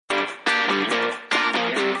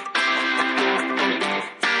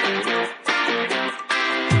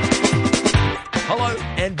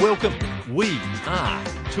We are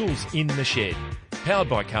Tools in the Shed, powered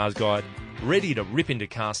by Cars Guide, ready to rip into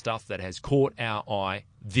car stuff that has caught our eye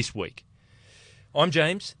this week. I'm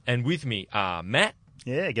James, and with me are Matt.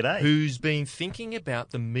 Yeah, g'day. Who's been thinking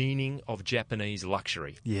about the meaning of Japanese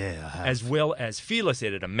luxury. Yeah, I have. As well as fearless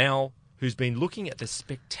editor Mal, who's been looking at the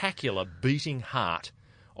spectacular beating heart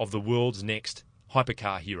of the world's next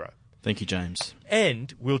hypercar hero. Thank you, James.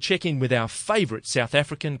 And we'll check in with our favourite South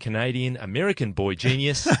African, Canadian, American boy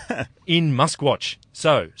genius in Muskwatch.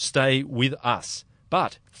 So stay with us.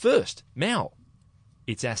 But first, Mal,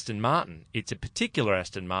 it's Aston Martin. It's a particular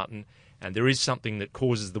Aston Martin, and there is something that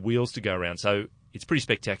causes the wheels to go around. So it's pretty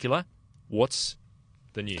spectacular. What's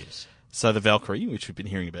the news? So the Valkyrie, which we've been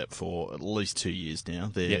hearing about for at least 2 years now,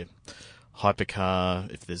 their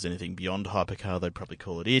hypercar, if there's anything beyond hypercar, they'd probably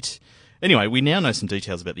call it it. Anyway, we now know some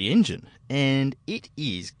details about the engine, and it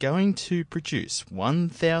is going to produce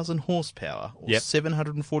 1,000 horsepower, or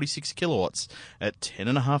 746 kilowatts, at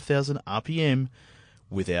 10,500 RPM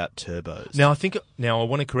without turbos. Now I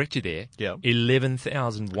want to correct you there. Yeah.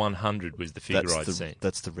 11,100 was the figure I'd seen.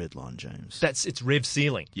 That's the red line, James. It's rev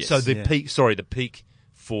ceiling. Yes. So the peak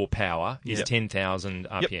for power is 10,000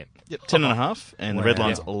 RPM. Yep, 10.5, and the red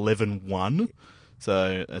line's Yep. 11.1.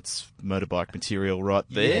 So that's motorbike material right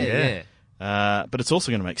there. Yeah. But it's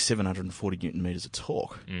also going to make 740 newton meters of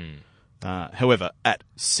torque. However, at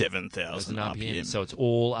 7,000 RPM. So it's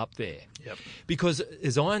all up there. Yep. Because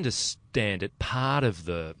as I understand it, part of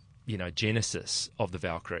the genesis of the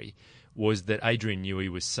Valkyrie was that Adrian Newey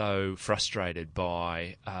was so frustrated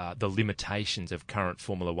by the limitations of current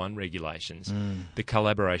Formula One regulations, the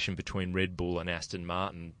collaboration between Red Bull and Aston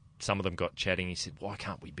Martin. Some of them got chatting. He said, "Why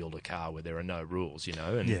can't we build a car where there are no rules?"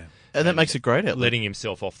 And that makes it great outlet. letting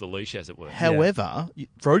himself off the leash, as it were. However,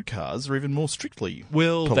 road cars are even more strictly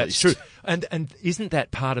Well, that's policed. true. And isn't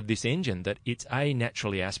that part of this engine, that it's A,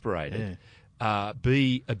 naturally aspirated,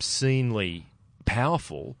 B, obscenely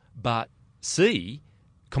powerful, but C,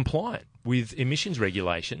 compliant with emissions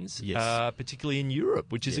regulations, particularly in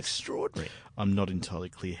Europe, which is extraordinary. I'm not entirely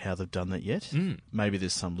clear how they've done that yet. Maybe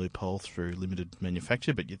there's some loophole through limited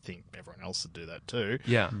manufacture, but you'd think everyone else would do that too.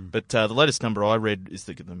 Yeah. But the latest number I read is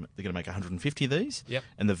they're going to make 150 of these. Yep.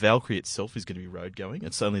 And the Valkyrie itself is going to be road going.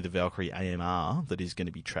 It's only the Valkyrie AMR that is going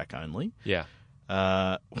to be track only. Yeah.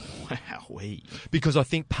 Wowee. Because I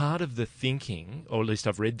think part of the thinking, or at least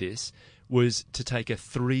I've read this, was to take a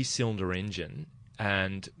 3-cylinder engine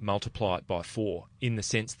and multiply it by 4, in the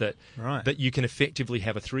sense that that you can effectively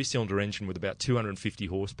have a 3-cylinder engine with about 250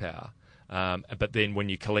 horsepower, but then when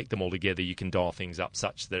you collect them all together, you can dial things up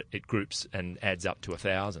such that it groups and adds up to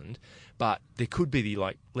 1,000. But there could be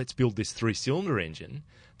let's build this 3-cylinder engine.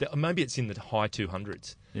 Maybe it's in the high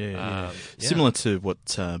 200s. Similar to what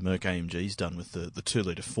Merc AMG's done with the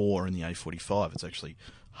 2-litre 4 and the A45. It's actually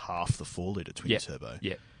half the 4-litre twin turbo.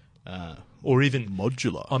 Yeah. Or even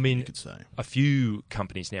modular, I mean, you could say. A few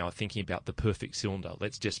companies now are thinking about the perfect cylinder.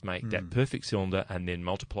 Let's just make that perfect cylinder and then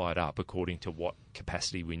multiply it up according to what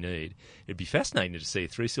capacity we need. It'd be fascinating to see a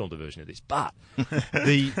 3-cylinder version of this. But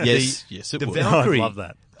the Valkyrie, I'd love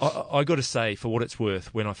that. I got to say, for what it's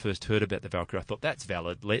worth, when I first heard about the Valkyrie, I thought, that's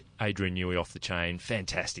valid. Let Adrian Newey off the chain.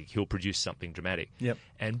 Fantastic. He'll produce something dramatic. Yep.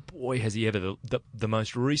 And boy, has he ever. The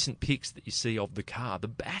most recent pics that you see of the car, the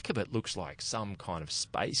back of it looks like some kind of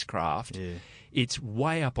spacecraft. Yeah. It's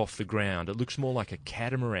way up off the ground. It looks more like a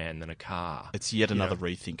catamaran than a car. It's yet another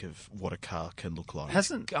rethink of what a car can look like. It's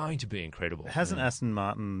going to be incredible. Hasn't Aston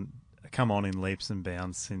Martin come on in leaps and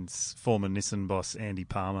bounds since former Nissan boss Andy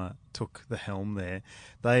Palmer took the helm there?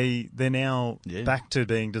 They're now back to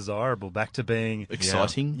being desirable, back to being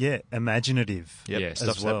exciting, imaginative.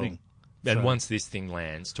 Stuff's happening. And once this thing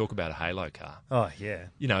lands, talk about a halo car. Oh yeah,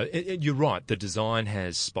 you're right. The design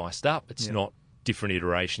has spiced up. It's not different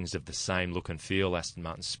iterations of the same look and feel. Aston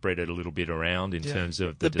Martin spread it a little bit around in terms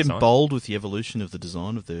of the design. They've been bold with the evolution of the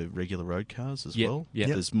design of the regular road cars as well. Yeah.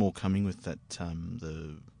 There's more coming with that.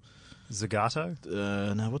 The Zagato?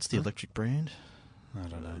 No, what's the electric brand? I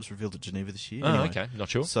don't know. It was revealed at Geneva this year. Oh, Anyway, okay. Not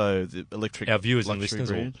sure. So the electric Our viewers and luxury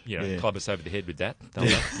listeners brand, will club us over the head with that. They'll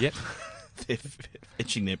know. Yep. They're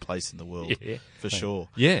etching their place in the world, for sure.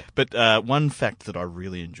 Yeah. But one fact that I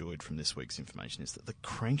really enjoyed from this week's information is that the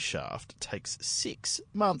crankshaft takes 6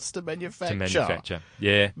 months to manufacture.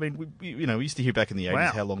 Yeah. I mean, we used to hear back in the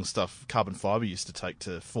 80s how long carbon fibre used to take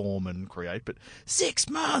to form and create, but 6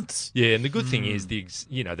 months! Yeah, and the good thing is the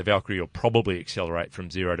Valkyrie will probably accelerate from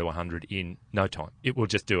 0 to 100 in no time. It will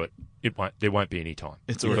just do it. There won't be any time.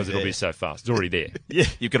 It's already it'll be so fast. It's already there.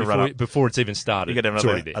 You've got to run up. Before it's even started. You've got it's to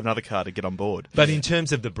already have there. another car to get on board. But in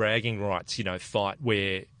terms of the bragging rights, fight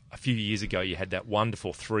where a few years ago you had that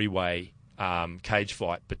wonderful 3-way cage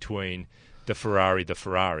fight between the Ferrari,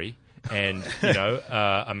 and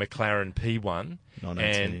a McLaren P1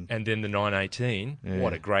 and then the 918. Yeah.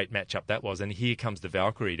 What a great matchup that was! And here comes the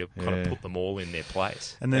Valkyrie to kind of put them all in their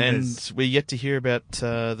place. And we're yet to hear about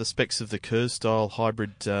the specs of the Curve-style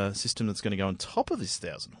hybrid system that's going to go on top of this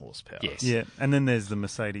 1,000 horsepower. Yes. Yeah, and then there's the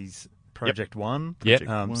Mercedes Project One.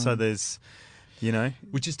 So there's...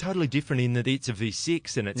 which is totally different in that it's a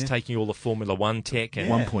V6 and it's taking all the Formula One tech and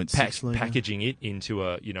 1.6 packaging it into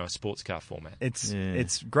a sports car format.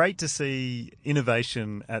 It's great to see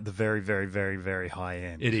innovation at the very, very, very, very high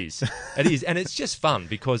end. It is, and it's just fun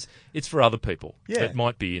because it's for other people that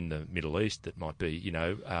might be in the Middle East, that might be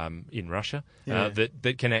in Russia,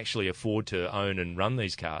 that can actually afford to own and run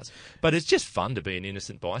these cars. But it's just fun to be an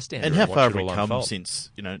innocent bystander. And how far have we come come since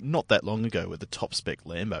not that long ago, where the top spec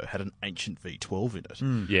Lambo had an ancient V12 in it.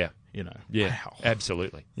 Yeah. Wow.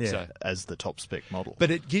 Absolutely. Yeah. So, as the top spec model. But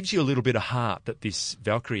it gives you a little bit of heart that this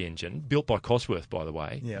Valkyrie engine, built by Cosworth, by the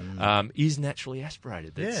way, is naturally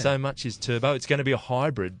aspirated. That so much is turbo. It's going to be a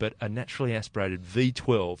hybrid, but a naturally aspirated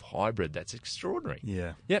V12 hybrid. That's extraordinary.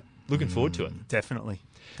 Yeah. Yep. Looking forward to it. Definitely.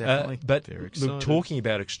 But very excited. look, talking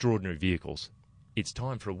about extraordinary vehicles, it's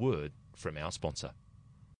time for a word from our sponsor.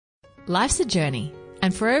 Life's a journey,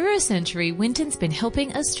 and for over a century, Winton's been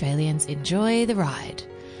helping Australians enjoy the ride.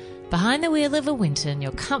 Behind the wheel of a Winton,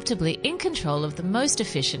 you're comfortably in control of the most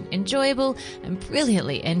efficient, enjoyable, and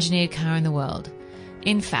brilliantly engineered car in the world.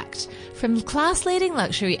 In fact, from class-leading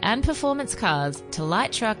luxury and performance cars to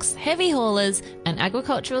light trucks, heavy haulers, and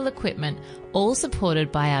agricultural equipment, all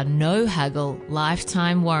supported by our no-haggle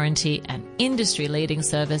lifetime warranty and industry-leading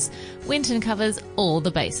service, Winton covers all the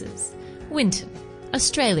bases. Winton,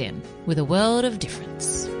 Australian with a world of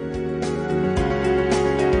difference.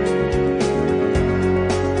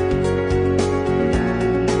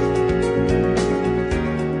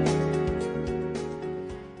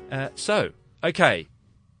 Okay,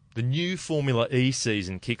 the new Formula E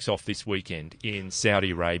season kicks off this weekend in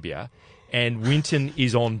Saudi Arabia, and Winton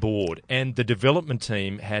is on board, and the development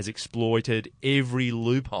team has exploited every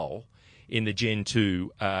loophole in the Gen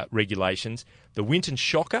 2 regulations. The Winton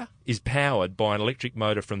Shocker is powered by an electric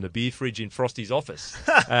motor from the beer fridge in Frosty's office,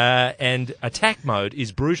 and attack mode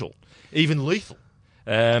is brutal, even lethal.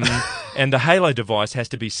 And the Halo device has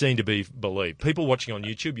to be seen to be believed. People watching on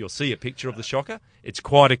YouTube, you'll see a picture of the Shocker. It's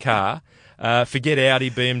quite a car. Forget Audi,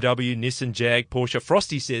 BMW, Nissan, Jag, Porsche.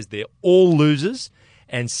 Frosty says they're all losers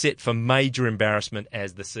and set for major embarrassment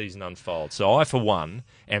as the season unfolds. So I, for one,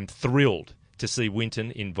 am thrilled to see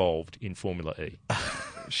Winton involved in Formula E.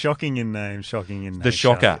 Shocking in name, shocking in name. The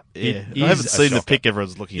Shocker. Yeah. I haven't seen the pic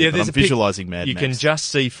everyone's looking at, but I'm visualising Mad Max. You can just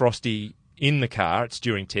see Frosty in the car. It's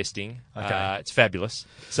during testing. Okay. It's fabulous.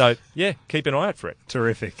 So, yeah, keep an eye out for it.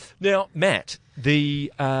 Terrific. Now, Matt,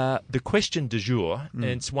 the question du jour, and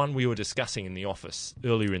it's one we were discussing in the office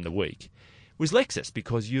earlier in the week, was Lexus,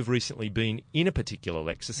 because you've recently been in a particular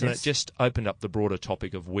Lexus, and it just opened up the broader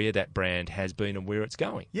topic of where that brand has been and where it's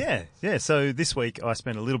going. Yeah. So this week I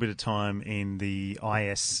spent a little bit of time in the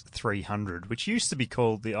IS300, which used to be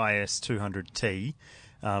called the IS200T,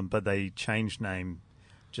 but they changed name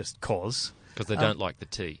just cause. Because they don't like the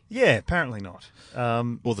T. Yeah, apparently not.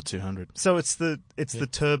 Or the 200. So it's the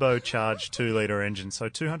turbocharged 2-litre engine. So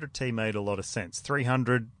 200T made a lot of sense.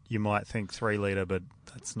 300, you might think 3-litre, but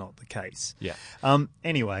that's not the case. Yeah.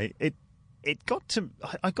 Anyway, I got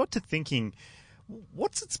to thinking,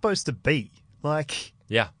 what's it supposed to be? Like,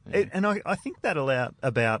 yeah. And I think that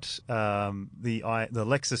about the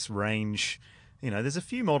Lexus range. There's a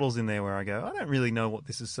few models in there where I go, I don't really know what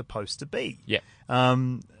this is supposed to be. Yeah.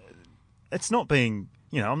 It's not being,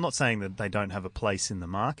 I'm not saying that they don't have a place in the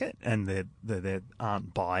market and there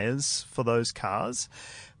aren't buyers for those cars,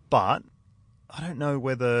 but I don't know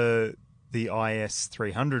whether the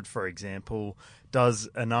IS300, for example, does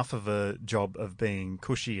enough of a job of being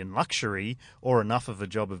cushy and luxury, or enough of a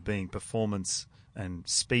job of being performance and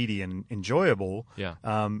speedy and enjoyable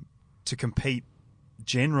to compete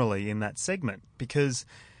generally in that segment. Because,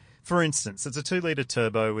 for instance, it's a 2-litre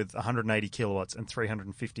turbo with 180 kilowatts and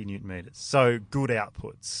 350 newton meters. So good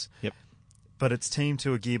outputs. Yep. But it's teamed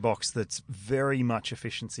to a gearbox that's very much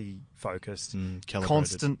efficiency focused,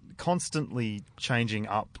 constantly changing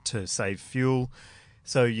up to save fuel.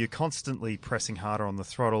 So you're constantly pressing harder on the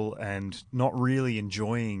throttle and not really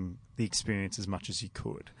enjoying the experience as much as you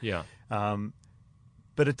could. Yeah.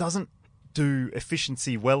 But it doesn't do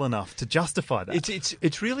efficiency well enough to justify that.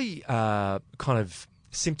 It's really kind of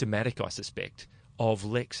symptomatic, I suspect, of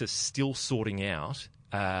Lexus still sorting out,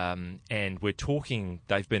 and we're talking,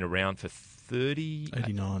 they've been around for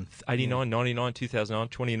 89, 99, 2009,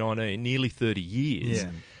 2019, nearly 30 years.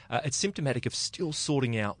 it's symptomatic of still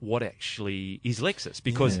sorting out what actually is Lexus.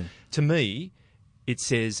 Because to me, it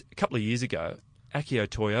says a couple of years ago, Akio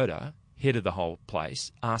Toyoda, head of the whole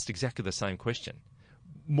place, asked exactly the same question.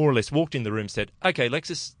 More or less walked in the room, said, "Okay,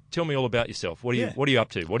 Lexus, tell me all about yourself. What are you up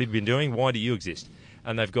to? What have you been doing? Why do you exist?"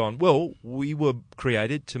 And they've gone, "Well, we were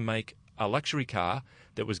created to make a luxury car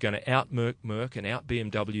that was going to out Merc and out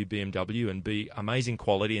BMW and be amazing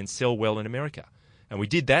quality and sell well in America. And we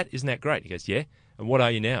did that. Isn't that great?" He goes, "Yeah. And what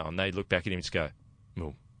are you now?" And they look back at him and just go,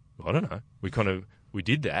 "Well, I don't know. We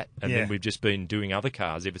did that, and then we've just been doing other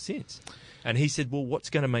cars ever since." And he said, "Well, what's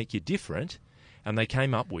going to make you different?" And they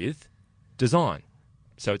came up with design.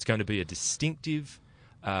 So it's going to be a distinctive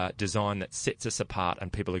design that sets us apart,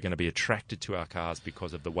 and people are going to be attracted to our cars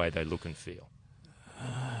because of the way they look and feel.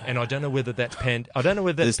 And I don't know whether that's panned.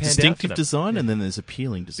 There's distinctive design, and then there's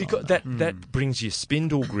appealing design. Because that brings you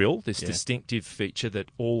spindle grille, this distinctive feature that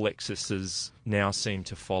all Lexuses now seem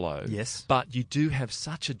to follow. Yes. But you do have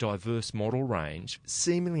such a diverse model range,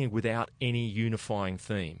 seemingly without any unifying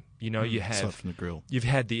theme. You know, you have aside from the grille. You've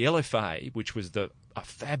had the LFA, which was a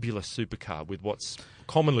fabulous supercar with what's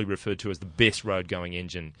commonly referred to as the best road-going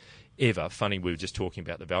engine ever. Funny, we were just talking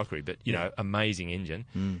about the Valkyrie, but, you know, amazing engine.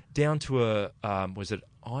 Down to a, was it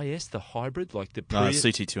IS, the hybrid, like the Prius?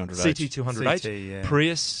 CT200H. CT200H. CT, yeah.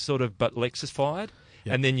 Prius, sort of, but Lexus-fired.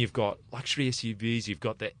 Yep. And then you've got luxury SUVs, you've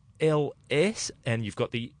got the LS, and you've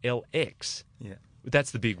got the LX. Yeah.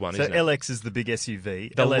 That's the big one, So isn't it? LX is the big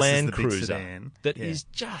SUV. The LS Land is the big Cruiser sedan. that is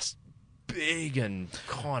just big and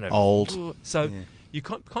kind of old. So you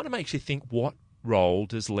kind of makes you think, what role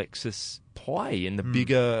does Lexus play in the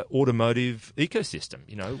bigger automotive ecosystem?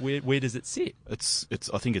 You know, where does it sit?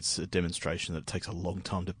 I think it's a demonstration that it takes a long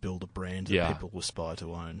time to build a brand that people aspire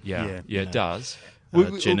to own. Yeah, it does.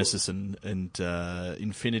 Genesis and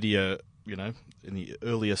Infinity are, you know, in the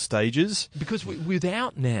earlier stages. Because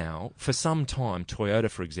without now, for some time, Toyota,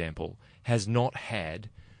 for example, has not had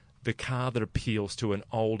the car that appeals to an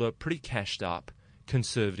older, pretty cashed up,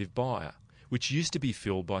 conservative buyer, which used to be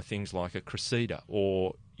filled by things like a Cressida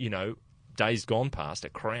or, you know, days gone past, a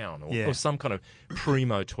Crown or some kind of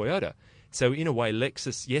primo Toyota. So in a way,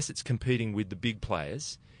 Lexus, yes, it's competing with the big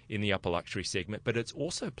players in the upper luxury segment, but it's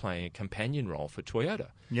also playing a companion role for Toyota.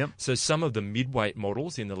 Yep. So some of the midweight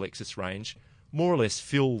models in the Lexus range more or less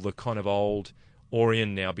fill the kind of old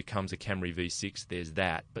Orion now becomes a Camry V6. There's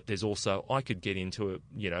that, but there's also, I could get into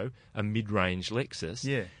a mid-range Lexus.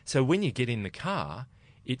 Yeah. So when you get in the car,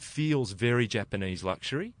 it feels very Japanese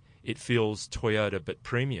luxury. It feels Toyota but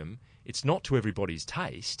premium. It's not to everybody's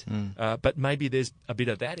taste, but maybe there's a bit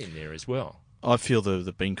of that in there as well. I feel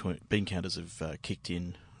the bean counters have kicked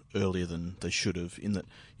in earlier than they should have, in that,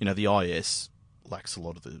 you know, the IS lacks a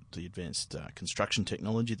lot of the advanced construction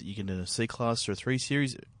technology that you get in a C-Class or a 3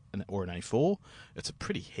 Series or an A4. It's a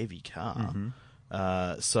pretty heavy car.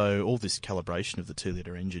 So all this calibration of the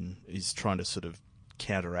 2-litre engine is trying to sort of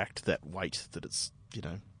counteract that weight that it's, you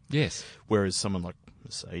know. Yes. Whereas someone like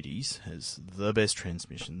Mercedes has the best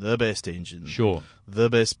transmission, the best engine, sure, the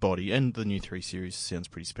best body, and the new 3 Series sounds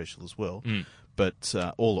pretty special as well. But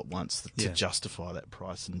all at once to justify that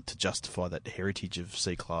price and to justify that heritage of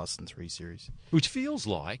C-Class and 3 Series. Which feels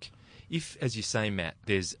like, if, as you say, Matt,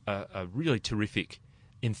 there's a really terrific,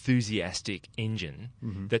 enthusiastic engine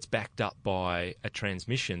that's backed up by a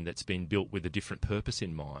transmission that's been built with a different purpose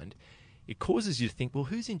in mind, it causes you to think, well,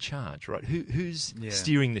 who's in charge, right? Who's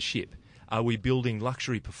steering the ship? Are we building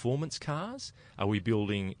luxury performance cars? Are we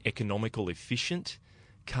building economical, efficient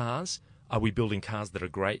cars? Are we building cars that are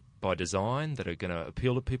great by design, that are going to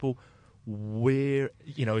appeal to people? Where,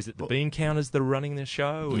 you know, is it the bean counters that are running the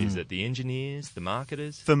show? Is it the engineers, the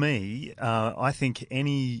marketers? For me, I think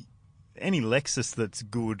any Lexus that's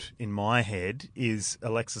good in my head is a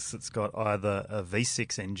Lexus that's got either a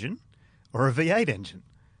V6 engine or a V8 engine.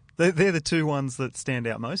 They're the two ones that stand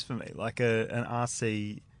out most for me, like an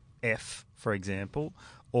RCF, for example,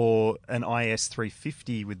 or an IS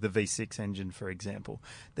 350 with the V6 engine, for example.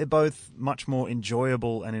 They're both much more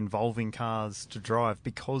enjoyable and involving cars to drive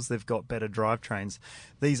because they've got better drivetrains.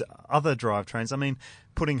 These other drivetrains, I mean,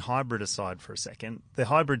 putting hybrid aside for a second, the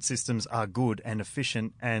hybrid systems are good and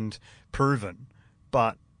efficient and proven,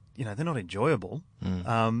 but, you know, they're not enjoyable.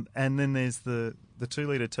 And then there's the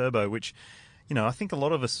 2-litre turbo, which, you know, I think a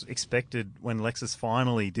lot of us expected when Lexus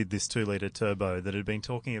finally did this 2-litre turbo that it had been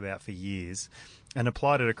talking about for years and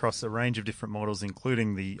applied it across a range of different models,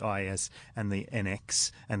 including the IS and the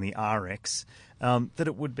NX and the RX, that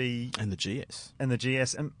it would be... And the GS. And the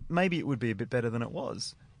GS. And maybe it would be a bit better than it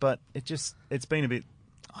was. But it's been a bit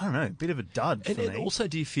I don't know, a bit of a dud for And me. also,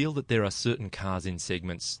 do you feel that there are certain cars in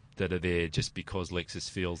segments that are there just because Lexus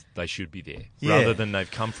feels they should be there, Yeah. rather than they've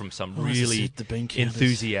come from some Well, as I really said, the bean counters.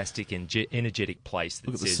 enthusiastic and energetic place that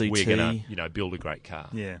Look at the says we're CT. going to, build a great car.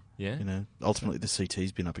 Yeah. Yeah. You know, ultimately the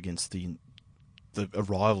CT's been up against the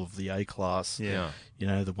arrival of the A class. Yeah. You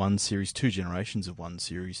know, the 1 Series, 2 generations of 1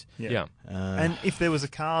 Series. Yeah. And if there was a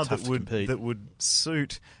car tough to compete. that would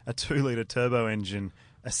suit a 2-litre turbo engine,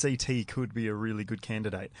 a CT could be a really good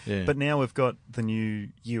candidate. Yeah. But now we've got the new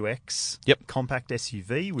UX Yep. compact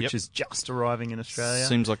SUV, which Yep. is just arriving in Australia.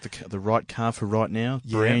 Seems like the right car for right now.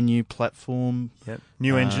 Yeah. Brand new platform. Yep.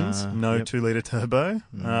 New engines, no yep. 2-litre turbo.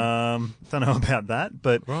 Don't know about that,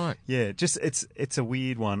 but Right. yeah, just it's a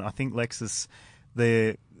weird one. I think Lexus,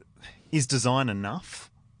 there is design enough.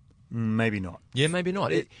 Maybe not. Yeah, maybe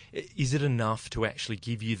not. Is it enough to actually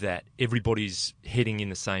give you that everybody's heading in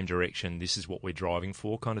the same direction, this is what we're driving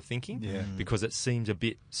for kind of thinking? Yeah. Because it seems a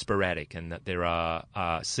bit sporadic and that there are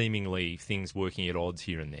seemingly things working at odds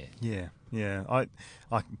here and there. Yeah.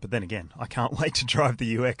 But then again, I can't wait to drive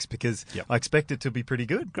the UX because Yep. I expect it to be pretty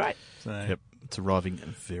good. Great. So, Yep. It's arriving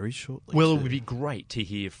very shortly. Well, too. it would be great to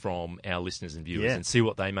hear from our listeners and viewers Yeah. and see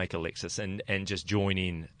what they make of Lexus and just join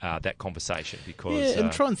in that conversation because... Yeah,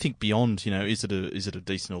 and try and think beyond. You know, is it a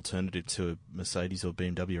decent alternative to a Mercedes or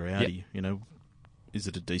BMW or Audi? Yep. You know, is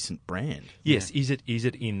it a decent brand? Yes, is it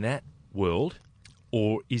in that world,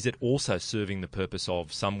 or is it also serving the purpose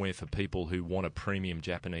of somewhere for people who want a premium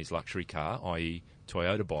Japanese luxury car, i.e.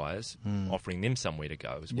 Toyota buyers, offering them somewhere to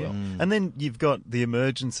go as well? And then you've got the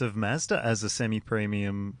emergence of Mazda as a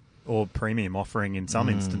semi-premium or premium offering in some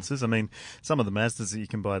instances. I mean, some of the Mazdas that you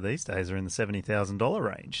can buy these days are in the $70,000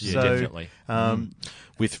 range. Yeah, so, definitely.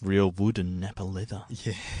 With real wood and Napa leather.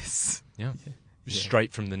 Yes. Yeah.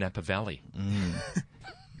 Straight from the Napa Valley.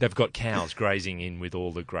 They've got cows grazing in with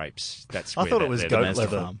all the grapes. That's I where thought that it was leather- goat Mazda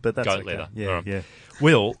leather, farm. but that's goat okay. leather. Yeah, All right. yeah.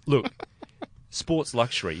 Well, look, sports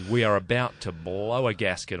luxury, we are about to blow a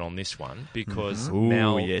gasket on this one because Ooh,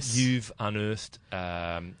 now yes. you've unearthed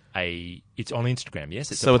it's on Instagram,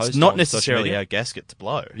 yes? So a it's post not on social necessarily media? our gasket to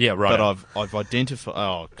blow. Yeah, right. But I've identified...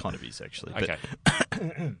 Oh, it kind of is, actually. But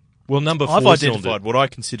Okay. Well, number 4 I've identified cylinder. what I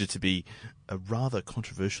consider to be a rather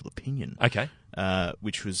controversial opinion. Okay.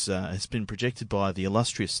 Which has been projected by the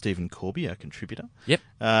illustrious Stephen Corby, our contributor. Yep.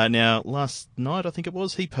 Now, last night, I think it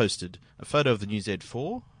was, he posted a photo of the new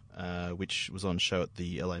Z4, which was on show at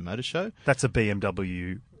the LA Motor Show. That's a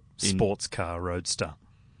BMW sports car roadster.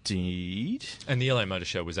 Indeed. And the LA Motor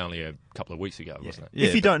Show was only a couple of weeks ago, wasn't it? Yeah,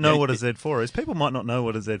 if you but- don't know yeah, what a Z4 is, people might not know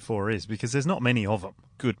what a Z4 is because there's not many of them.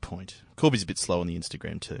 Good point. Corby's a bit slow on the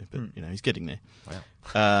Instagram too, but you know he's getting there.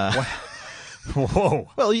 Wow. Whoa.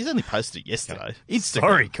 Well, he's only posted it yesterday. Instagram.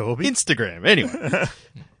 Sorry, Corby. Instagram. Anyway.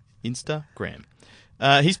 Instagram.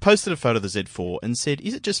 He's posted a photo of the Z4 and said,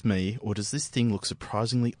 "Is it just me, or does this thing look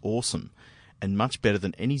surprisingly awesome and much better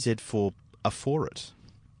than any Z4 afore it?"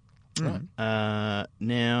 Right.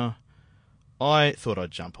 Now, I thought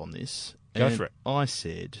I'd jump on this. Go and for it. I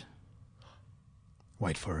said,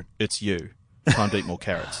 Wait for it. "It's you. Time to eat more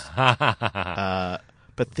carrots."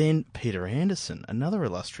 But then Peter Anderson, another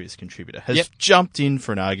illustrious contributor, has jumped in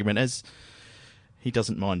for an argument, as he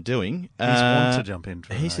doesn't mind doing. He's want to jump in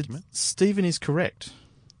for He an said, argument. Stephen is correct.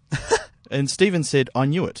 And Stephen said, "I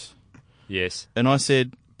knew it." Yes. And I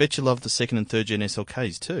said, "Bet you love the 2nd and 3rd gen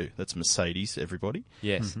SLKs too." That's Mercedes, everybody.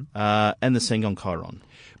 Yes. And the Sengon Chiron.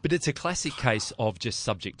 But it's a classic case of just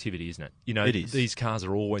subjectivity, isn't it? You know, It is. These cars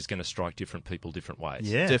are always going to strike different people different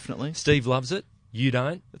ways. Yeah. Definitely. Steve loves it. You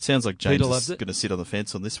don't. It sounds like James Peter loves is it. going to sit on the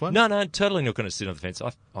fence on this one. No, totally not going to sit on the fence.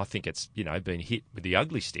 I think it's, been hit with the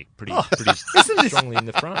ugly stick pretty strongly in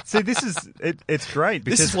the front. See, this is it's great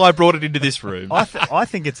because This is why I brought it into this room. I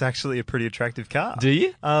think it's actually a pretty attractive car. Do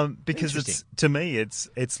you? Because Interesting. to me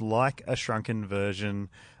it's like a shrunken version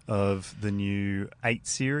of the new 8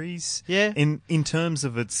 Series. Yeah. In terms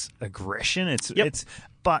of its aggression,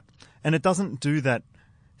 and it doesn't do that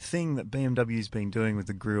thing that BMW's been doing with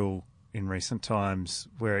the grille in recent times,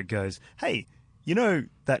 where it goes, hey, you know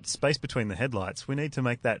that space between the headlights, we need to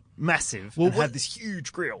make that massive and have this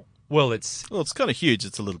huge grille. Well, it's kind of huge.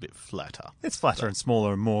 It's a little bit flatter. It's flatter and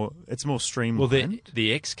smaller and more streamlined.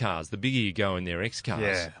 the X cars. The bigger you go in their X cars,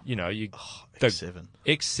 Yeah. the X7.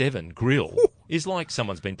 X7 grille is like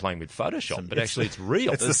someone's been playing with Photoshop, but actually it's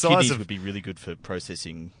real. it's the Those size kidneys of- would be really good for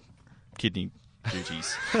processing kidney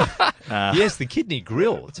duties. Yes, the kidney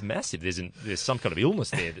grille. It's massive. There's some kind of illness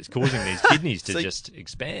there that's causing these kidneys to just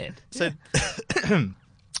expand. So,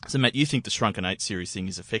 so Matt, you think the shrunken 8 Series thing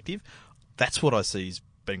is effective? That's what I see as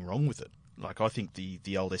being wrong with it. Like, I think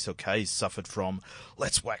the old SLKs suffered from,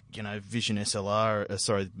 let's whack, Vision SLR,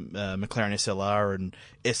 McLaren SLR and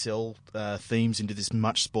SL themes into this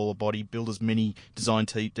much smaller body, build as many design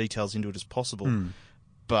details into it as possible.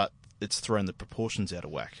 But it's thrown the proportions out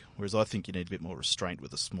of whack. Whereas I think you need a bit more restraint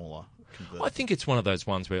with a smaller convertible. I think it's one of those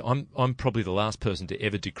ones where I'm probably the last person to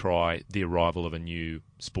ever decry the arrival of a new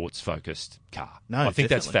sports-focused car. No, I think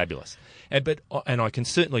that's definitely. fabulous. And I can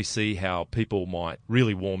certainly see how people might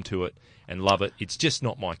really warm to it and love it. It's just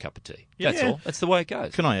not my cup of tea. That's all. That's the way it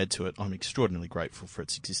goes. Can I add to it? I'm extraordinarily grateful for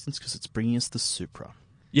its existence because it's bringing us the Supra.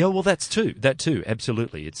 Yeah, well, that too,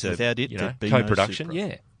 absolutely. It's Without it, there'd be co-production, no Supra.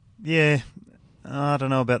 yeah. Yeah, I don't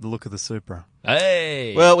know about the look of the Supra.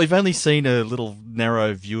 Hey! Well, we've only seen a little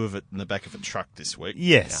narrow view of it in the back of a truck this week.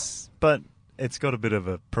 Yes, but it's got a bit of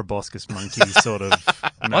a proboscis monkey sort of.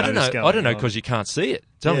 I don't know. I don't know on. because you can't see it.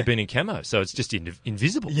 It's only Yeah. been in camo, so it's just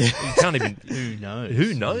invisible. Yeah. You can't even. Who knows?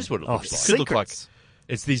 Who knows what it looks like? Could look like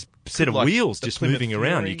It's these set of like wheels the just Plymouth moving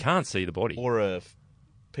around. Fury You can't see the body. or a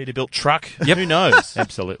Peterbilt truck. Yep. Who knows?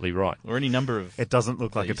 Absolutely right. Or any number of. It doesn't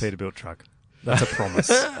look like a Please. Peterbilt truck. That's a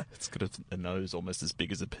promise. It's got a nose almost as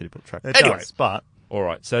big as a Peterbilt truck. It Anyway, does, but All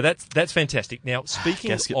right, so that's fantastic. Now, speaking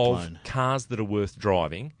Gasket of blown. cars that are worth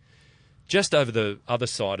driving, just over the other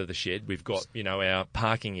side of the shed, we've got our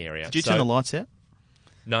parking area. did you turn the lights out?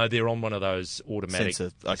 No, they're on one of those automatic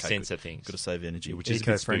Sensor. Okay, sensor good. things. Got to save energy. Which is a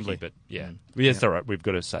bit spooky, Eco-friendly. but yeah. Yeah, it's all right. We've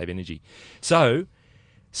got to save energy. So,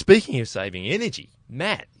 speaking of saving energy,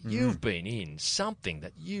 Matt, you've been in something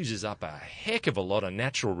that uses up a heck of a lot of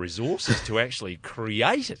natural resources to actually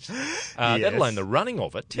create it, let alone the running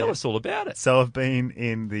of it. Tell us all about it. So I've been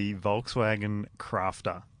in the Volkswagen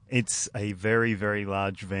Crafter. It's a very, very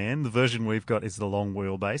large van. The version we've got is the long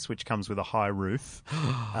wheelbase, which comes with a high roof,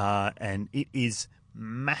 and it is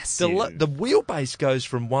massive. The wheelbase goes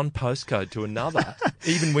from one postcode to another,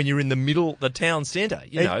 even when you're in the middle, the town centre.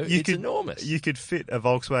 It's enormous. You could fit a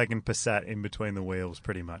Volkswagen Passat in between the wheels,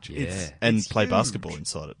 pretty much. Yeah. And play huge. basketball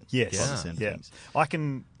inside it. Yes. By the sound of Yeah. things. I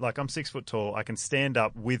can, I'm 6 foot tall. I can stand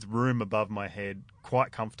up with room above my head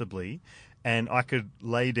quite comfortably, and I could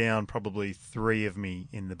lay down probably 3 of me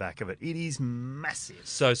in the back of it. It is massive.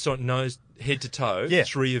 So nose, head to toe, Yeah.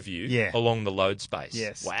 3 of you Yeah. along the load space.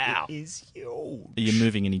 Yes. Wow. It is huge. Are you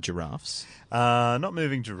moving any giraffes? Not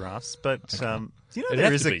moving giraffes, but It'd there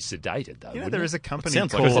have is to a be sedated, though. wouldn't there it? is a company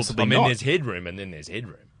sounds like called. possibly I mean, not. there's headroom and then there's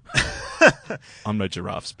headroom. I'm no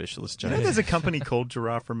giraffe specialist, James. There's a company called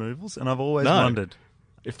Giraffe Removals, and I've always No. wondered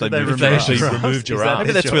If they, Did they move They remove actually giraffes. remove Is that giraffes.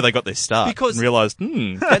 Maybe that's where they got their start. Because- and realised,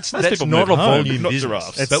 That's people not move a home, volume not business.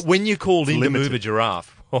 giraffes. But when you're called in to limited. move a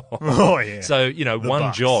giraffe, Oh yeah. so one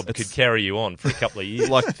bucks. job could carry you on for a couple of years.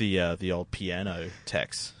 like the old piano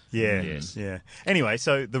tax. Yeah, Yes. yeah. Anyway,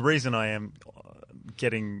 so the reason I am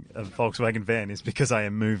getting a Volkswagen van is because I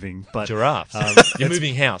am moving. But Giraffes. You're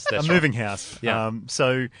moving house. That's I'm right. moving house. Yeah.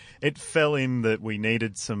 So it fell in that we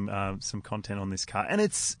needed some content on this car, and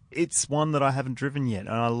it's one that I haven't driven yet, and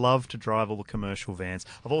I love to drive all the commercial vans.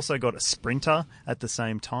 I've also got a Sprinter at the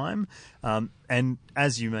same time, and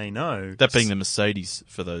as you may know, That being the Mercedes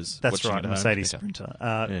for those that's watching right, at home. Mercedes Okay. Sprinter.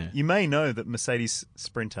 Yeah. You may know that Mercedes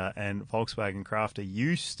Sprinter and Volkswagen Crafter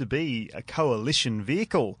used to be a coalition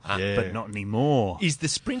vehicle, Yeah. but not anymore. Is the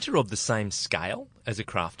Sprinter of the same scale as a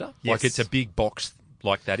Crafter? Yes. Like it's a big box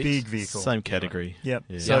like that is? Big vehicle. Same category. Yep.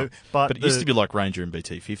 Yeah. So, But it used to be like Ranger and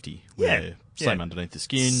BT50, where Yeah, same yeah. underneath the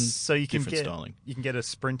skin, so you can different get styling. you can get a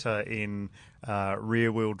Sprinter in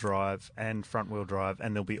rear wheel drive and front wheel drive,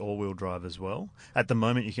 and there'll be all wheel drive as well. At the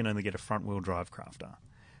moment, you can only get a front wheel drive Crafter,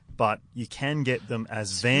 but you can get them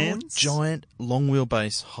as vans. Your giant long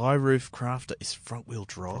wheelbase high roof Crafter is front wheel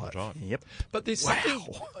drive. Yep. But there's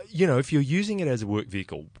something, if you're using it as a work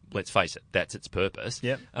vehicle, let's face it, that's its purpose.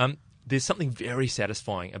 Yep. There's something very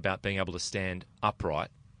satisfying about being able to stand upright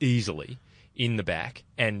easily in the back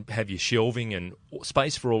and have your shelving and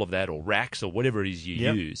space for all of that, or racks or whatever it is you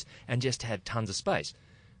Yep. use, and just have tons of space.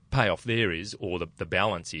 Payoff there is, or the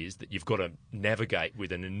balance is, that you've got to navigate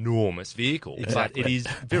with an enormous vehicle. Exactly. But it is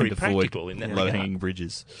very And avoid practical in that low-hanging regard.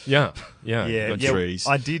 bridges. Yeah. Yeah, got yeah. trees.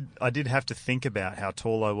 I did have to think about how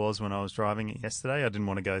tall I was when I was driving it yesterday. I didn't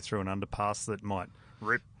want to go through an underpass that might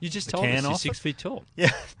rip. You just the told can us you're off 6 feet tall. Yeah.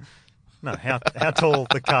 No, how tall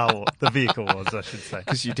the vehicle was, I should say.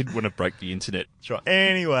 Because you didn't want to break the internet. That's right.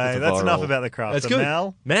 Anyway, With the that's enough viral- about the Crafter. That's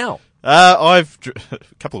good. Mal, A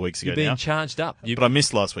couple of weeks ago You're being now, charged up. but I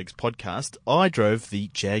missed last week's podcast. I drove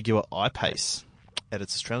the Jaguar I-Pace at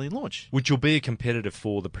its Australian launch. Which will be a competitor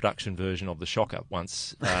for the production version of the Shocker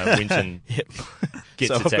once Winton gets So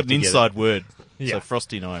its I've got act an together. inside word. Yeah. So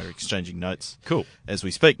Frosty and I are exching notes Cool. as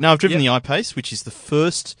we speak. Now, I've driven Yep. the I-Pace, which is the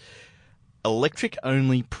first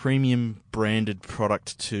electric-only premium branded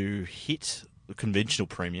product to hit conventional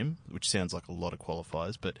premium, which sounds like a lot of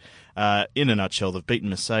qualifiers, but in a nutshell, they've beaten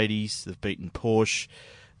Mercedes, they've beaten Porsche,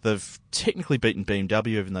 they've technically beaten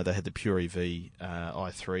BMW, even though they had the Pure EV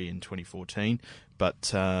i3 in 2014,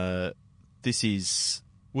 but this is...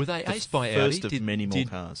 Were they aced by first Audi? of many more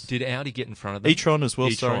cars. Did Audi get in front of them? e-tron as well,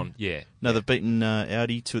 sorry. E-tron, yeah. No, they've beaten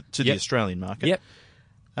Audi to the Australian market. Yep.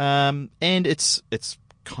 And it's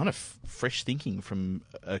kind of fresh thinking from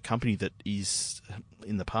a company that is,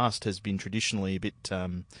 in the past, has been traditionally a bit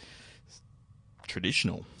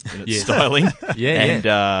traditional in its styling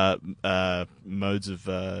and modes of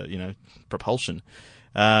propulsion.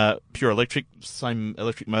 Pure electric, same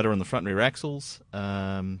electric motor on the front and rear axles.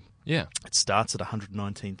 It starts at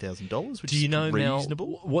 $119,000, which Do you know is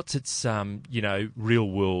reasonable. Now, what's its real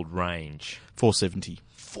world range? 470.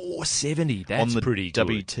 470. That's on the pretty good.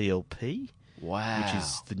 WTLP. Wow. Which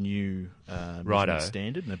is the new Righto.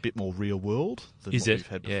 standard and a bit more real world than Is what it? we've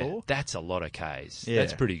had before. Yeah. That's a lot of Ks. Yeah.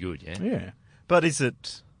 That's pretty good, yeah? Yeah. But is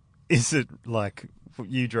it like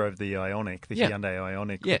you drove the Ioniq, the Hyundai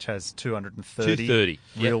Ioniq, which has 230 230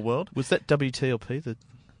 real world? Was that WTLP, the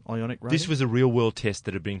Ioniq rating? This was a real world test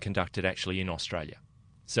that had been conducted actually in Australia.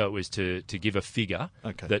 So it was to give a figure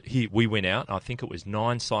that we went out, I think it was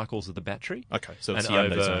 9 cycles of the battery. Okay, so it's and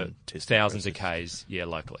Hyundai's over own testing thousands process. of Ks,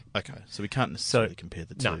 locally. Okay, so we can't necessarily compare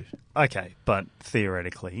the two. No. Okay, but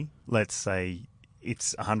theoretically, let's say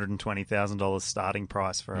it's $120,000 starting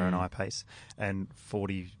price for an I-Pace and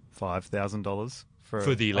 $45,000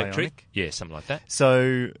 for the electric? Ioniq. Yeah, something like that.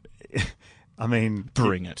 So, I mean...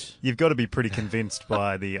 Bring it. You've got to be pretty convinced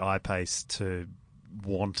by the I-Pace to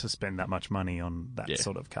want to spend that much money on that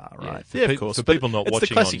sort of car, right? Yeah, of course. For people not it's watching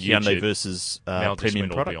the classic on YouTube, Hyundai versus Mel just premium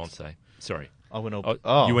went all product. Beyonce. Sorry. I went all...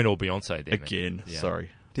 You went all Beyonce there. Again, man. Yeah. sorry.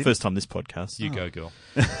 First time this podcast. You go, girl.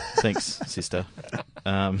 Thanks, sister.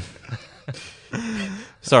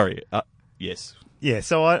 Sorry. Yes. Yeah,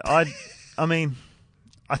 so I mean,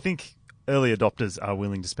 I think early adopters are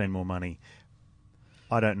willing to spend more money.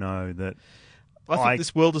 I don't know that... I think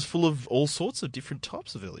this world is full of all sorts of different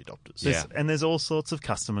types of early adopters. And there's all sorts of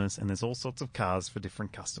customers, and there's all sorts of cars for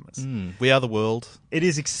different customers. We are the world. It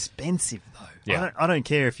is expensive, though. Yeah. I don't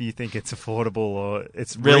care if you think it's affordable or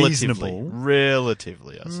it's reasonable.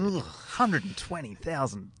 Relatively, I see.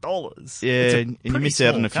 $120,000. Yeah, and you miss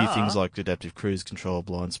out on a few car. things like adaptive cruise control,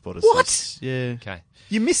 blind spot What? assist. Yeah. Okay.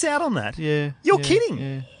 You miss out on that? Yeah. You're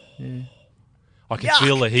kidding. Yeah. I can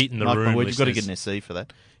feel the heat in the Mark room. my word, you've got to listeners. get an SE for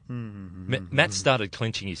that. Matt started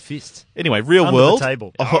clenching his fists. Anyway, real Under world. the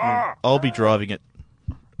table. I'll be driving it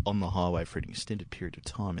on the highway for an extended period of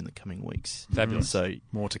time in the coming weeks. Fabulous. So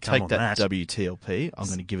More to come take on that that. WTLP. I'm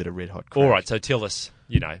going to give it a red hot crack. All right, so tell us,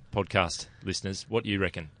 podcast listeners, what you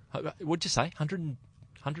reckon. What'd you say? 100,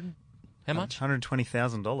 how much?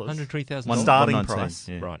 $120,000. $120,000. Starting 119, price.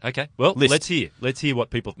 yeah. Right, okay. Well, List. let's hear. Let's hear what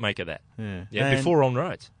people make of that. Yeah. Yeah, before on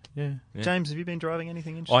roads. Yeah. James, have you been driving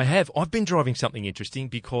anything interesting? I have. I've been driving something interesting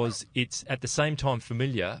because it's at the same time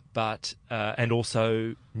familiar, but and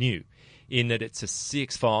also new, in that it's a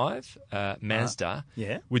CX-5 Mazda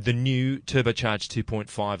with the new turbocharged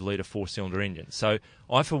 2.5 litre 4-cylinder engine. So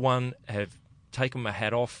I, for one, have taken my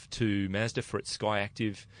hat off to Mazda for its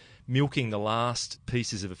Skyactiv, milking the last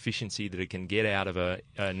pieces of efficiency that it can get out of a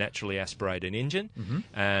naturally aspirated engine,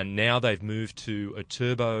 and now they've moved to a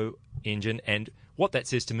turbo engine. And what that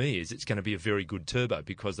says to me is it's going to be a very good turbo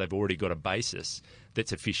because they've already got a basis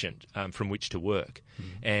that's efficient from which to work.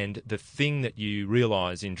 And the thing that you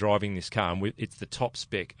realise in driving this car, and it's the top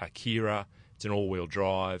spec Akira, it's an all-wheel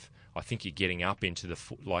drive. I think you're getting up into the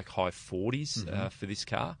high 40s for this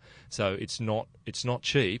car. So it's not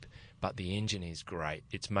cheap, but the engine is great.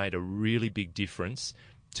 It's made a really big difference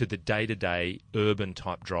to the day-to-day urban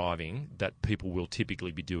type driving that people will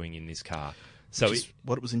typically be doing in this car. So Which is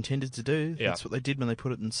what it was intended to do. Yeah. That's what they did when they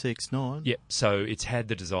put it in CX-9. Yep. So it's had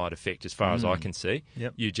the desired effect as far as I can see.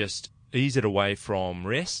 Yep. You just ease it away from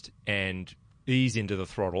rest and ease into the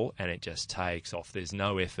throttle, and it just takes off. There's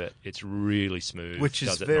no effort. It's really smooth. Which is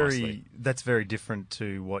does it nicely. that's very different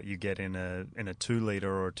to what you get in a 2-litre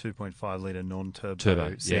or a 2.5 litre non-turbo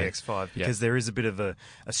Turbo, CX-5 because there is a bit of a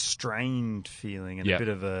strained feeling and a bit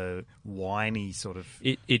of a whiny sort of...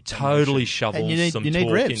 It totally shovels some you need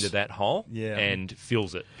torque revs. into that hole Yeah. and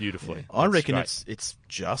fills it beautifully. I reckon great. it's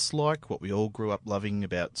just like what we all grew up loving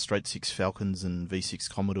about straight 6 Falcons and V6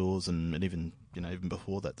 Commodores and even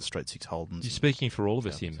before that the straight 6 Holdens. You're speaking for all of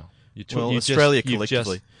us here, Mel. Australia you've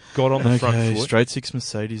collectively. just got on the front foot. Straight 6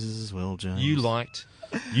 Mercedes as well, James. You liked.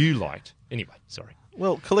 Anyway, sorry.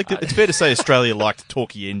 Well, it's fair to say Australia liked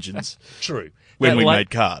talky engines. True. When we made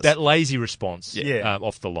cars. That lazy response Yeah.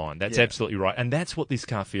 off the line. That's absolutely right. And that's what this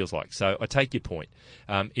car feels like. So I take your point.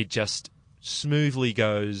 It just smoothly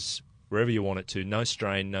goes wherever you want it to. No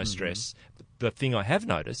strain, no stress. The thing I have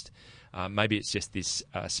noticed, maybe it's just this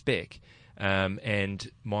spec,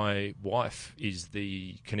 and my wife is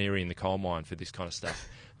the canary in the coal mine for this kind of stuff.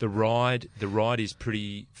 The ride is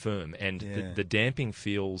pretty firm, and the damping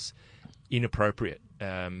feels inappropriate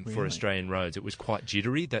for Australian roads. It was quite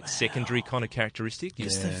jittery, that secondary kind of characteristic. You're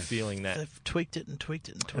feeling that. They've tweaked it and tweaked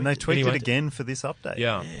it and tweaked it. And they tweaked it again for this update.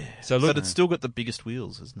 Yeah. So look, but it's still got the biggest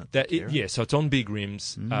wheels, isn't it? So it's on big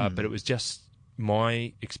rims, but it was just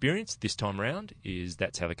my experience this time round is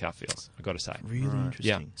that's how the car feels, I've got to say. Really interesting.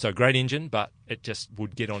 Yeah. So great engine, but it just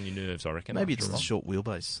would get on your nerves, I reckon. Maybe it's the short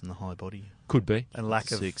wheelbase and the high body. Could be. And lack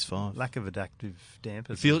of CX-5. adaptive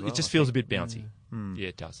dampers. It just feels a bit bouncy. Yeah,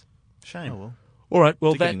 it does. Shame. Oh, well. All right,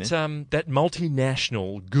 well, that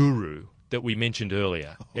multinational guru that we mentioned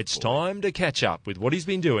earlier, it's time to catch up with what he's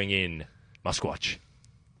been doing in Muskwatch.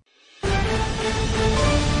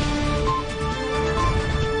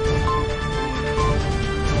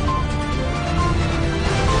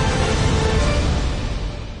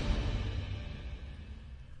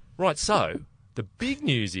 Right, so the big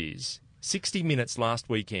news is 60 Minutes last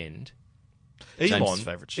weekend. James'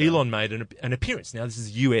 favourite show. Elon made an appearance. Now, this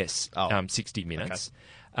is US 60 Minutes.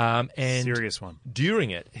 Okay. And serious one.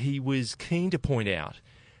 During it, he was keen to point out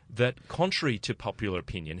that, contrary to popular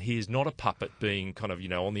opinion, he is not a puppet being kind of,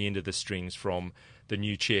 on the end of the strings from the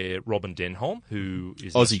new chair, Robin Denholm, who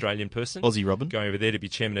is an Australian person. Aussie Robin. Going over there to be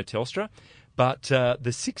chairman of Telstra. But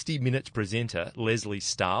the 60 Minutes presenter, Leslie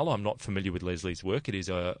Stahl, I'm not familiar with Leslie's work, it is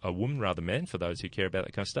a woman rather than man, for those who care about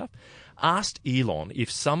that kind of stuff, asked Elon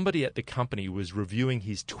if somebody at the company was reviewing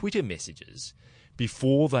his Twitter messages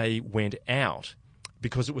before they went out,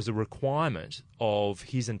 because it was a requirement of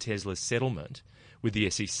his and Tesla's settlement with the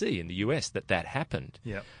SEC in the US that happened.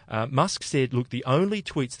 Yep. Musk said, look, the only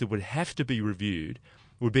tweets that would have to be reviewed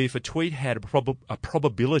would be if a tweet had a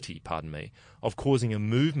probability, of causing a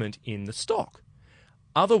movement in the stock.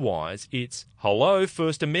 Otherwise, it's, hello,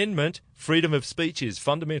 First Amendment, freedom of speech is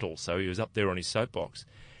fundamental. So he was up there on his soapbox.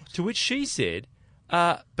 To which she said,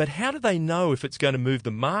 but how do they know if it's going to move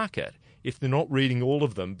the market if they're not reading all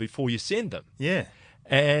of them before you send them? Yeah.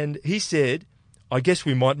 And he said, I guess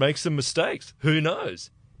we might make some mistakes. Who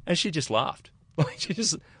knows? And she just laughed.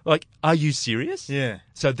 Are you serious? Yeah.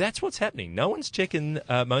 So that's what's happening. No one's checking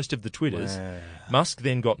most of the Twitters. Wow. Musk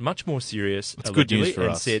then got much more serious. It's good news for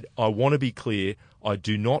and us. said, I want to be clear, I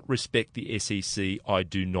do not respect the SEC. I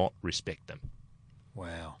do not respect them.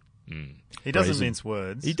 Wow. He doesn't Brazen. mince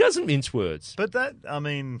words. He doesn't mince words. But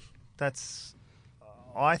that's...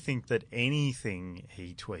 I think that anything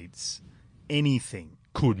he tweets, anything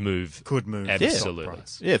Could move. Absolutely. Absolutely.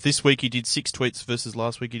 Yeah, this week he did 6 tweets versus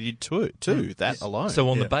last week he did two. That alone. So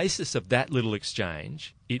on the basis of that little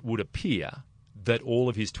exchange, it would appear that all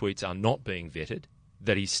of his tweets are not being vetted,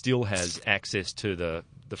 that he still has access to the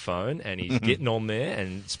phone, and he's getting on there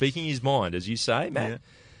and speaking his mind, as you say, Matt. Yeah.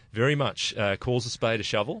 Very much calls a spade a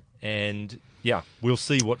shovel, and we'll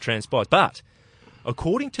see what transpires. But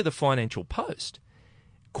according to the Financial Post,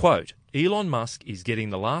 quote, Elon Musk is getting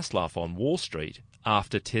the last laugh on Wall Street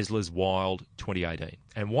after Tesla's wild 2018.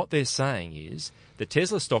 And what they're saying is the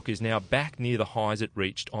Tesla stock is now back near the highs it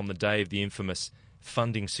reached on the day of the infamous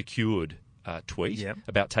funding secured tweet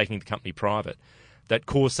about taking the company private that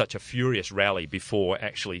caused such a furious rally before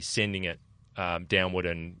actually sending it downward,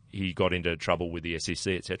 and he got into trouble with the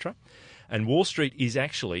SEC, etc. And Wall Street is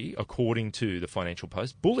actually, according to the Financial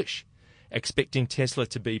Post, bullish, expecting Tesla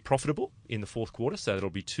to be profitable in the fourth quarter, so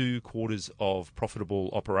that'll be 2 quarters of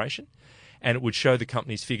profitable operation. And it would show the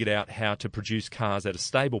company's figured out how to produce cars at a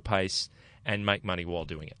stable pace and make money while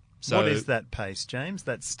doing it. So what is that pace, James?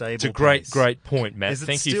 That stable It's a pace? great point, Matt. Is it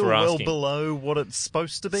Thank you still for well asking. below what it's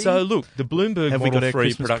supposed to be? So look, the Bloomberg Have we got Model our 3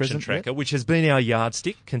 Christmas production present tracker, yet? which has been our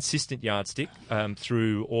yardstick, consistent yardstick,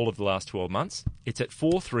 through all of the last 12 months, it's at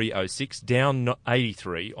 4306, down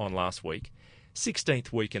 83 on last week,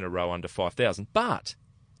 16th week in a row under 5,000. But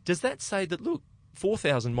does that say that, look,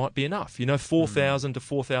 4,000 might be enough? 4,000 to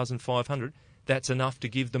 4,500, that's enough to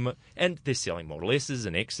give them... and they're selling Model S's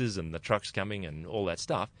and X's and the trucks coming and all that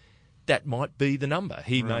stuff. That might be the number.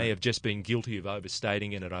 He may have just been guilty of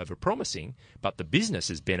overstating it and overpromising, but the business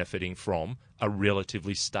is benefiting from a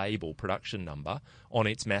relatively stable production number on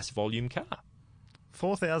its mass volume car.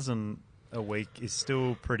 4,000 a week is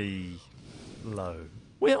still pretty low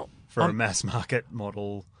Well, for a mass market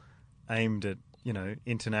model aimed at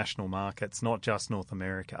international markets, not just North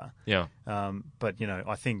America. Yeah. But,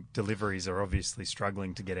 I think deliveries are obviously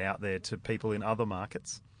struggling to get out there to people in other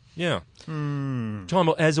markets. Yeah.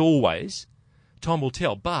 As always, time will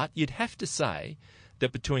tell. But you'd have to say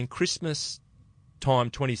that between Christmas time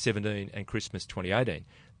 2017 and Christmas 2018,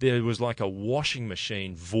 there was like a washing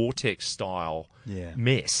machine vortex-style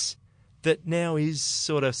mess that now is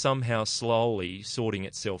sort of somehow slowly sorting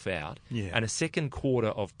itself out. Yeah. And a second quarter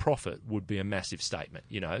of profit would be a massive statement,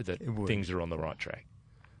 that things are on the right track.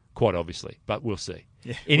 Quite obviously, but we'll see.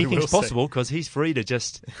 Yeah, Anything's possible because he's free to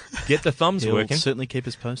just get the thumbs He'll working. certainly keep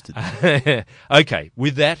us posted. Okay,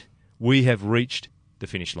 with that, we have reached the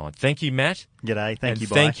finish line. Thank you, Matt. G'day. Thank you,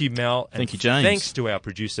 bye. Thank you, Mel. Thank you, James. Thanks to our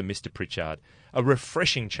producer, Mr. Pritchard. A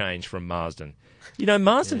refreshing change from Marsden.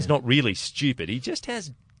 Marsden's not really stupid. He just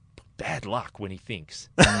has bad luck when he thinks.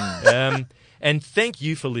 And thank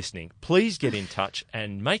you for listening. Please get in touch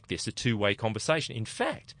and make this a two-way conversation. In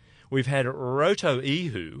fact, we've had Roto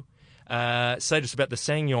Ihu say to us about the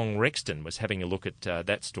Sangyong Rexton, was having a look at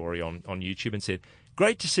that story on YouTube and said,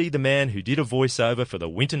 great to see the man who did a voiceover for the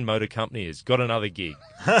Winton Motor Company has got another gig.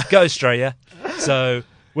 Go Australia. So,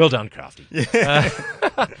 well done, Crafty.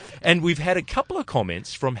 And we've had a couple of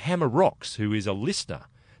comments from Hammer Rocks, who is a listener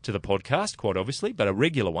to the podcast, quite obviously, but a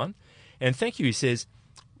regular one. And thank you, he says,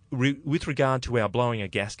 with regard to our blowing a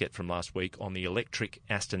gasket from last week on the electric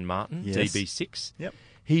Aston Martin DB6,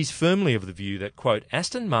 he's firmly of the view that, quote,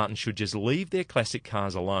 Aston Martin should just leave their classic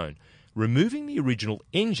cars alone. Removing the original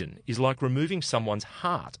engine is like removing someone's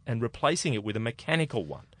heart and replacing it with a mechanical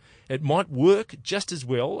one. It might work just as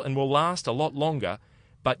well and will last a lot longer,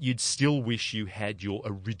 but you'd still wish you had your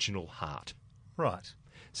original heart. Right.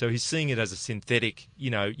 So he's seeing it as a synthetic,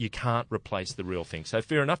 you can't replace the real thing. So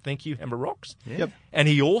fair enough, thank you, Hammer Rocks. Yep. And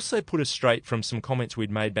he also put us straight from some comments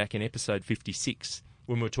we'd made back in episode 56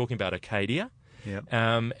 when we were talking about Acadia. Yep.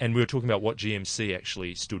 And we were talking about what GMC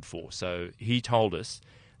actually stood for. So he told us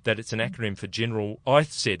that it's an acronym for General... I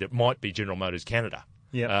said it might be General Motors Canada.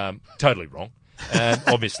 Yeah. Totally wrong.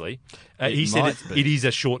 Obviously. He said be. it is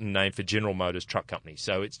a shortened name for General Motors Truck Company.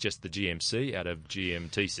 So it's just the GMC out of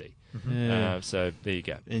GMTC. So there you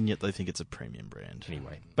go. And yet they think it's a premium brand.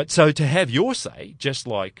 Anyway. But so to have your say, just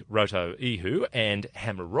like Roto Ihu and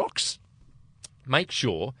Hammer Rocks, make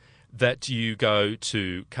sure that you go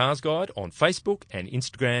to Cars Guide on Facebook and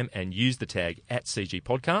Instagram and use the tag @CG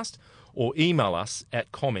Podcast, or email us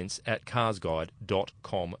at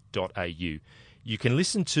comments@carsguide.com.au. You can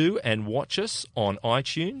listen to and watch us on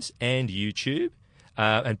iTunes and YouTube.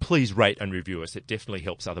 And please rate and review us. It definitely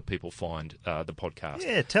helps other people find the podcast.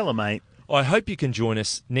 Yeah, tell them, mate. I hope you can join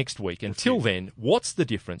us next week. Until then, what's the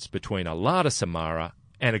difference between a Lada Samara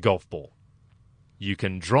and a golf ball? You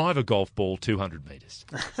can drive a golf ball 200 metres.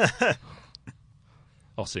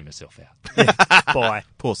 I'll see myself out. Bye.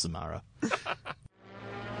 Poor Samara.